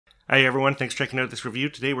Hi everyone, thanks for checking out this review.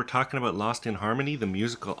 Today we're talking about Lost in Harmony, the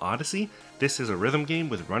musical odyssey. This is a rhythm game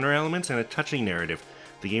with runner elements and a touching narrative.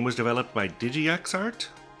 The game was developed by DigiXArt,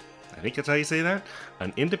 I think that's how you say that,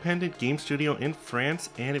 an independent game studio in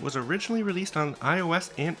France, and it was originally released on iOS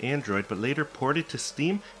and Android, but later ported to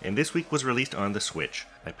Steam, and this week was released on the Switch.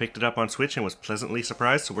 I picked it up on Switch and was pleasantly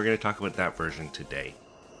surprised, so we're going to talk about that version today.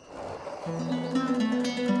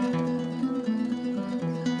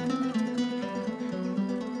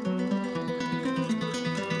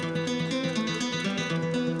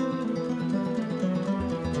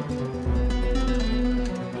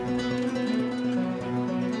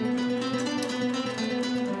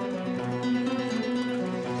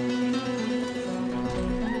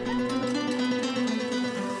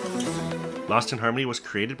 Lost in Harmony was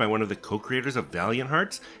created by one of the co-creators of Valiant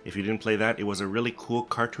Hearts. If you didn't play that, it was a really cool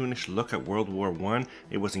cartoonish look at World War I.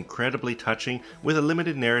 It was incredibly touching, with a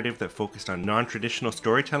limited narrative that focused on non-traditional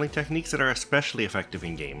storytelling techniques that are especially effective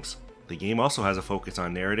in games. The game also has a focus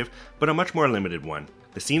on narrative, but a much more limited one.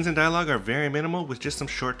 The scenes and dialogue are very minimal, with just some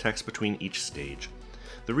short text between each stage.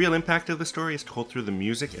 The real impact of the story is told through the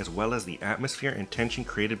music as well as the atmosphere and tension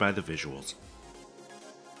created by the visuals.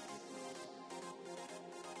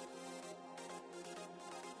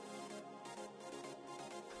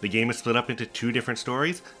 The game is split up into two different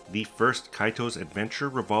stories. The first, Kaito's adventure,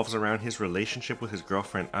 revolves around his relationship with his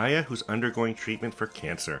girlfriend Aya, who's undergoing treatment for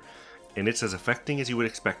cancer. And it's as affecting as you would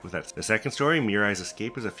expect with that. The second story, Mirai's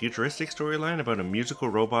Escape, is a futuristic storyline about a musical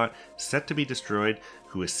robot set to be destroyed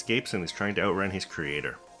who escapes and is trying to outrun his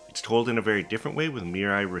creator. It's told in a very different way, with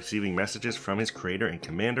Mirai receiving messages from his creator and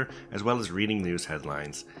commander, as well as reading news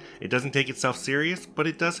headlines. It doesn't take itself serious, but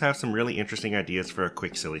it does have some really interesting ideas for a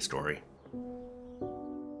quick, silly story.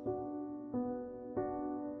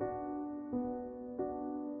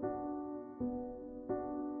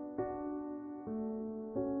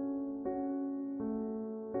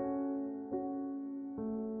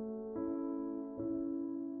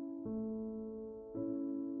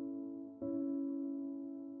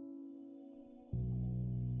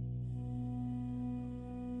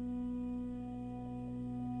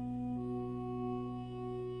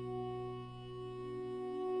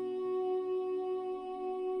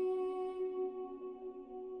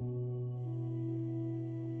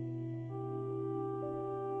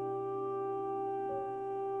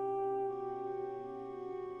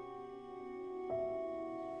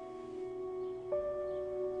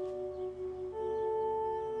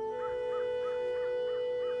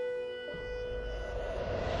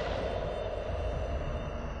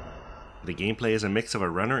 The gameplay is a mix of a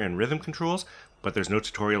runner and rhythm controls, but there's no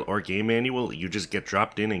tutorial or game manual, you just get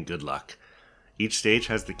dropped in and good luck. Each stage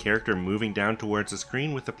has the character moving down towards the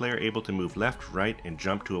screen, with the player able to move left, right, and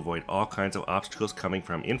jump to avoid all kinds of obstacles coming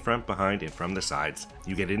from in front, behind, and from the sides.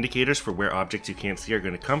 You get indicators for where objects you can't see are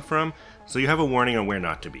going to come from, so you have a warning on where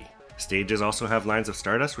not to be. Stages also have lines of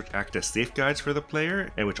Stardust which act as safe guides for the player,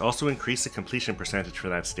 and which also increase the completion percentage for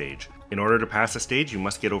that stage. In order to pass a stage, you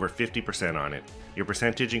must get over 50% on it. Your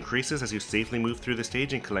percentage increases as you safely move through the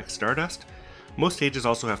stage and collect Stardust. Most stages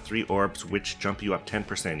also have 3 orbs which jump you up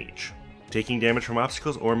 10% each. Taking damage from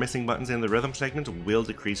obstacles or missing buttons in the rhythm segments will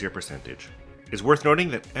decrease your percentage. It's worth noting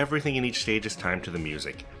that everything in each stage is timed to the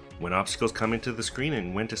music. When obstacles come into the screen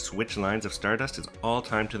and when to switch lines of Stardust is all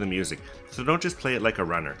timed to the music, so don't just play it like a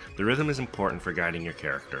runner. The rhythm is important for guiding your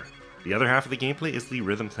character. The other half of the gameplay is the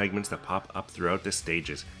rhythm segments that pop up throughout the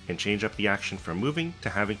stages, and change up the action from moving to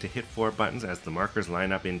having to hit 4 buttons as the markers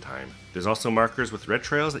line up in time. There's also markers with red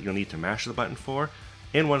trails that you'll need to mash the button for,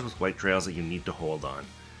 and ones with white trails that you need to hold on.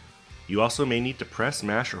 You also may need to press,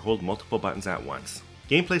 mash, or hold multiple buttons at once.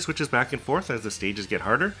 Gameplay switches back and forth as the stages get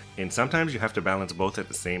harder, and sometimes you have to balance both at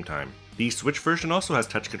the same time. The Switch version also has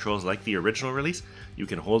touch controls like the original release. You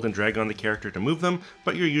can hold and drag on the character to move them,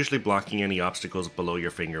 but you're usually blocking any obstacles below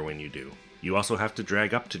your finger when you do. You also have to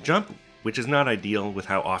drag up to jump, which is not ideal with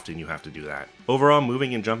how often you have to do that. Overall,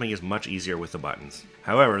 moving and jumping is much easier with the buttons.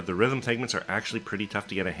 However, the rhythm segments are actually pretty tough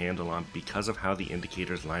to get a handle on because of how the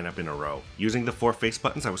indicators line up in a row. Using the 4 face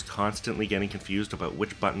buttons, I was constantly getting confused about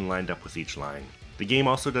which button lined up with each line. The game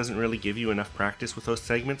also doesn't really give you enough practice with those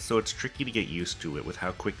segments, so it's tricky to get used to it with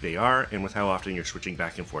how quick they are and with how often you're switching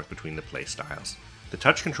back and forth between the play styles. The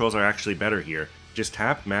touch controls are actually better here. Just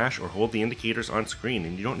tap, mash, or hold the indicators on screen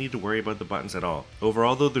and you don't need to worry about the buttons at all.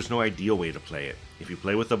 Overall though, there's no ideal way to play it. If you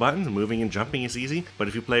play with the buttons, moving and jumping is easy, but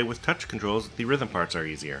if you play with touch controls, the rhythm parts are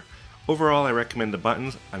easier. Overall, I recommend the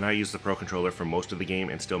buttons, and I use the Pro Controller for most of the game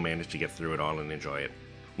and still manage to get through it all and enjoy it.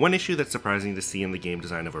 One issue that's surprising to see in the game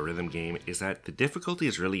design of a rhythm game is that the difficulty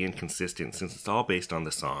is really inconsistent since it's all based on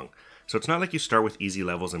the song. so it's not like you start with easy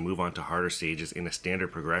levels and move on to harder stages in a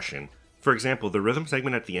standard progression. For example, the rhythm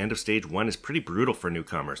segment at the end of stage 1 is pretty brutal for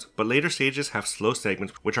newcomers, but later stages have slow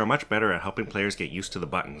segments which are much better at helping players get used to the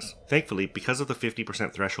buttons. Thankfully, because of the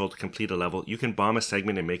 50% threshold to complete a level, you can bomb a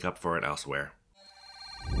segment and make up for it elsewhere.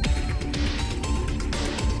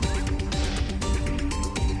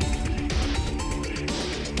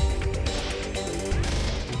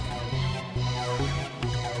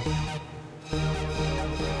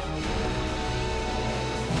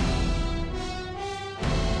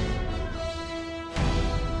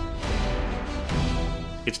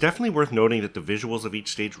 It's definitely worth noting that the visuals of each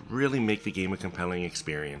stage really make the game a compelling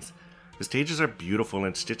experience. The stages are beautiful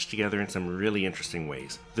and stitched together in some really interesting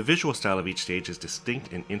ways. The visual style of each stage is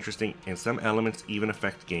distinct and interesting, and some elements even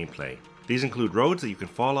affect gameplay. These include roads that you can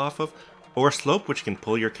fall off of, or a slope which can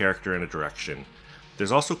pull your character in a direction.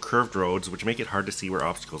 There's also curved roads which make it hard to see where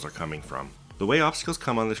obstacles are coming from. The way obstacles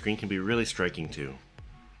come on the screen can be really striking too.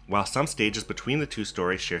 While some stages between the two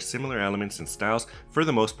stories share similar elements and styles, for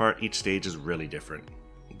the most part each stage is really different.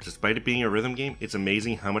 Despite it being a rhythm game, it's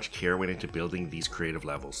amazing how much care went into building these creative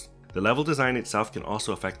levels. The level design itself can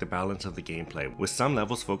also affect the balance of the gameplay, with some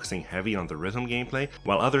levels focusing heavy on the rhythm gameplay,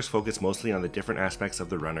 while others focus mostly on the different aspects of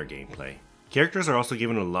the runner gameplay. Characters are also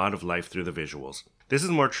given a lot of life through the visuals. This is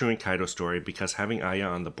more true in Kaido's story because having Aya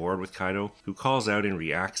on the board with Kaido, who calls out and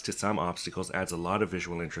reacts to some obstacles, adds a lot of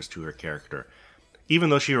visual interest to her character. Even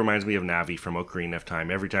though she reminds me of Navi from Ocarina of Time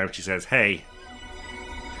every time she says, "Hey!"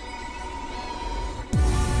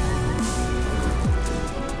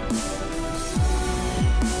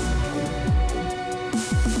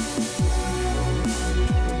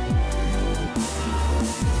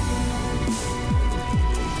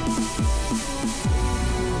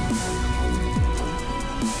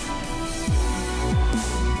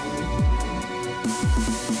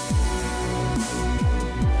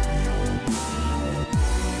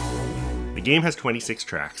 The game has 26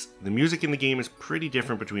 tracks. The music in the game is pretty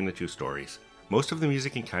different between the two stories. Most of the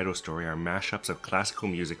music in Kaido's story are mashups of classical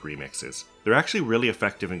music remixes. They're actually really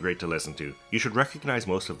effective and great to listen to. You should recognize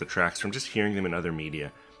most of the tracks from just hearing them in other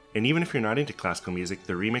media. And even if you're not into classical music,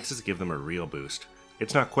 the remixes give them a real boost.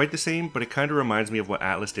 It's not quite the same, but it kinda reminds me of what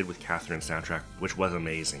Atlus did with Catherine's soundtrack, which was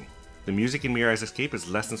amazing. The music in Mirai's Escape is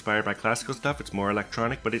less inspired by classical stuff, it's more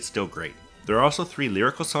electronic, but it's still great. There are also 3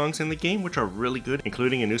 lyrical songs in the game which are really good,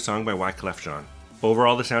 including a new song by Wyclef Jean.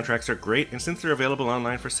 Overall, the soundtracks are great, and since they're available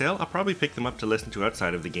online for sale, I'll probably pick them up to listen to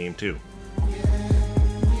outside of the game too.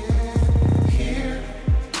 Here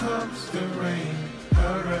comes the rain,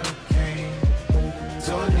 hurricane,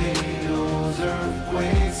 tornadoes,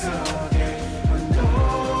 earthquakes again. But no,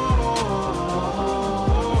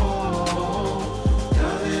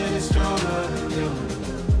 nothing is stronger than you.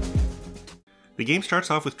 The game starts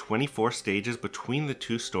off with 24 stages between the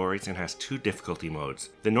two stories and has 2 difficulty modes.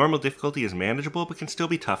 The normal difficulty is manageable but can still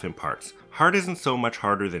be tough in parts. Hard isn't so much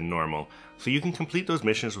harder than normal, so you can complete those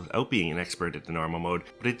missions without being an expert at the normal mode,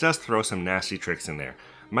 but it does throw some nasty tricks in there.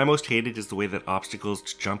 My most hated is the way that obstacles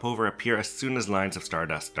to jump over appear as soon as lines of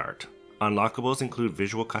Stardust start. Unlockables include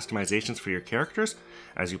visual customizations for your characters.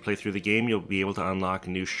 As you play through the game, you'll be able to unlock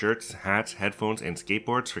new shirts, hats, headphones, and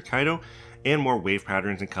skateboards for Kaido, and more wave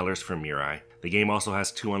patterns and colors for Mirai. The game also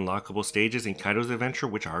has 2 unlockable stages in Kaido's adventure,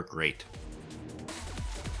 which are great.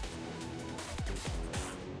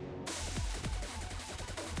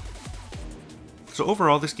 So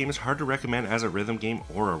overall, this game is hard to recommend as a rhythm game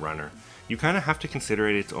or a runner. You kinda have to consider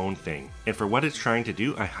it its own thing, and for what it's trying to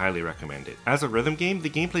do, I highly recommend it. As a rhythm game,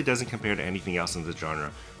 the gameplay doesn't compare to anything else in the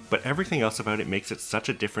genre, but everything else about it makes it such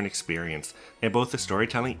a different experience, and both the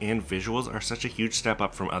storytelling and visuals are such a huge step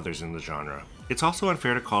up from others in the genre. It's also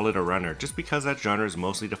unfair to call it a runner, just because that genre is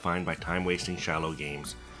mostly defined by time-wasting shallow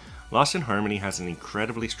games. Lost in Harmony has an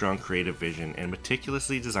incredibly strong creative vision and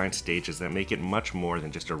meticulously designed stages that make it much more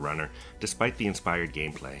than just a runner, despite the inspired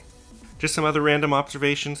gameplay. Just some other random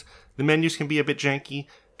observations: the menus can be a bit janky.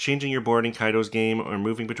 Changing your board in Kaido's game or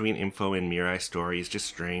moving between info and Mirai's story is just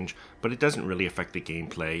strange, but it doesn't really affect the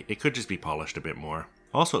gameplay. It could just be polished a bit more.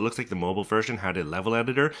 Also, it looks like the mobile version had a level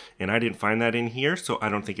editor, and I didn't find that in here, so I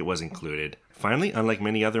don't think it was included. Finally, unlike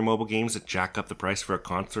many other mobile games that jack up the price for a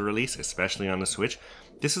console release, especially on the Switch,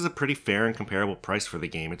 this is a pretty fair and comparable price for the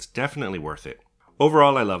game. It's definitely worth it.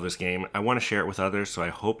 Overall, I love this game. I want to share it with others, so I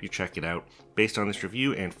hope you check it out. Based on this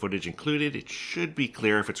review and footage included, it should be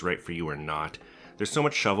clear if it's right for you or not. There's so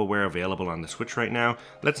much shovelware available on the Switch right now,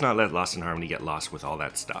 let's not let Lost in Harmony get lost with all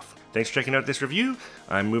that stuff. Thanks for checking out this review.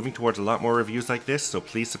 I'm moving towards a lot more reviews like this, so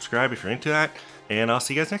please subscribe if you're into that, and I'll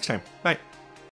see you guys next time. Bye!